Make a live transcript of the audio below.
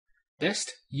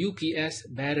Best UPS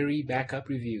Battery Backup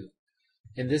Review.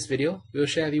 In this video, we'll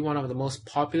share with you one of the most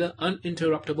popular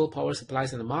uninterruptible power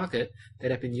supplies in the market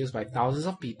that have been used by thousands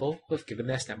of people who have given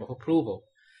their stamp of approval.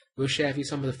 We'll share with you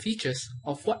some of the features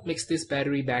of what makes this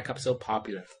battery backup so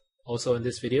popular. Also in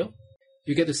this video,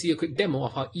 you get to see a quick demo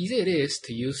of how easy it is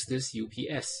to use this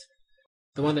UPS.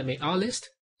 The one that made our list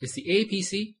is the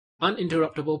APC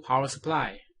Uninterruptible Power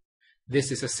Supply.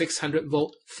 This is a 600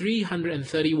 volt,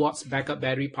 330 watts backup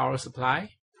battery power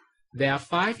supply. There are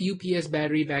 5 UPS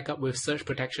battery backup with surge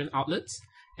protection outlets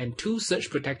and 2 surge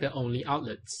protector only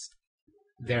outlets.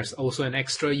 There's also an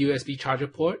extra USB charger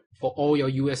port for all your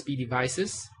USB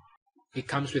devices. It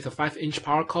comes with a 5-inch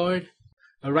power cord,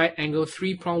 a right angle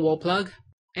 3-prong wall plug,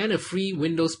 and a free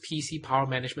Windows PC power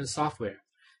management software.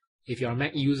 If you're a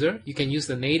Mac user, you can use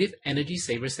the native energy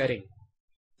saver setting.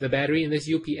 The battery in this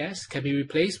UPS can be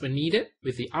replaced when needed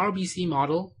with the RBC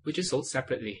model, which is sold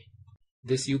separately.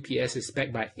 This UPS is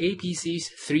backed by APC's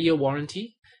 3-year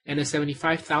warranty and a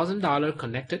 $75,000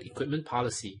 connected equipment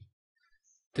policy.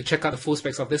 To check out the full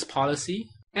specs of this policy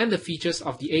and the features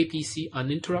of the APC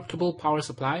Uninterruptible Power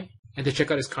Supply, and to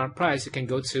check out its current price, you can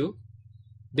go to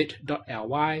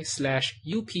bit.ly/UPS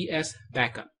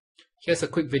backup. Here's a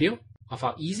quick video of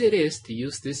how easy it is to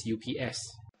use this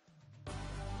UPS.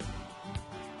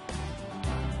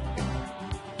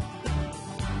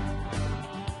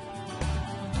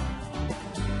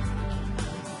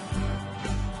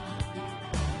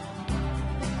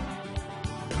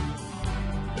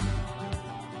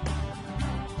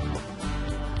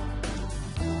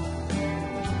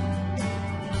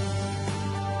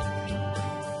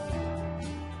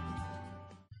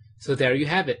 So there you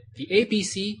have it, the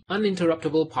APC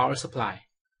Uninterruptible Power Supply.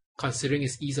 Considering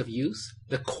its ease of use,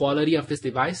 the quality of this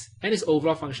device, and its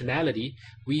overall functionality,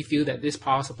 we feel that this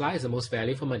power supply is the most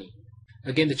value for money.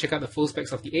 Again, to check out the full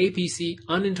specs of the APC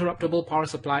Uninterruptible Power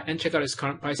Supply and check out its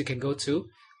current price, you can go to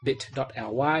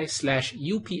bit.ly/UPS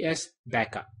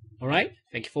backup. Alright,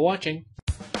 thank you for watching.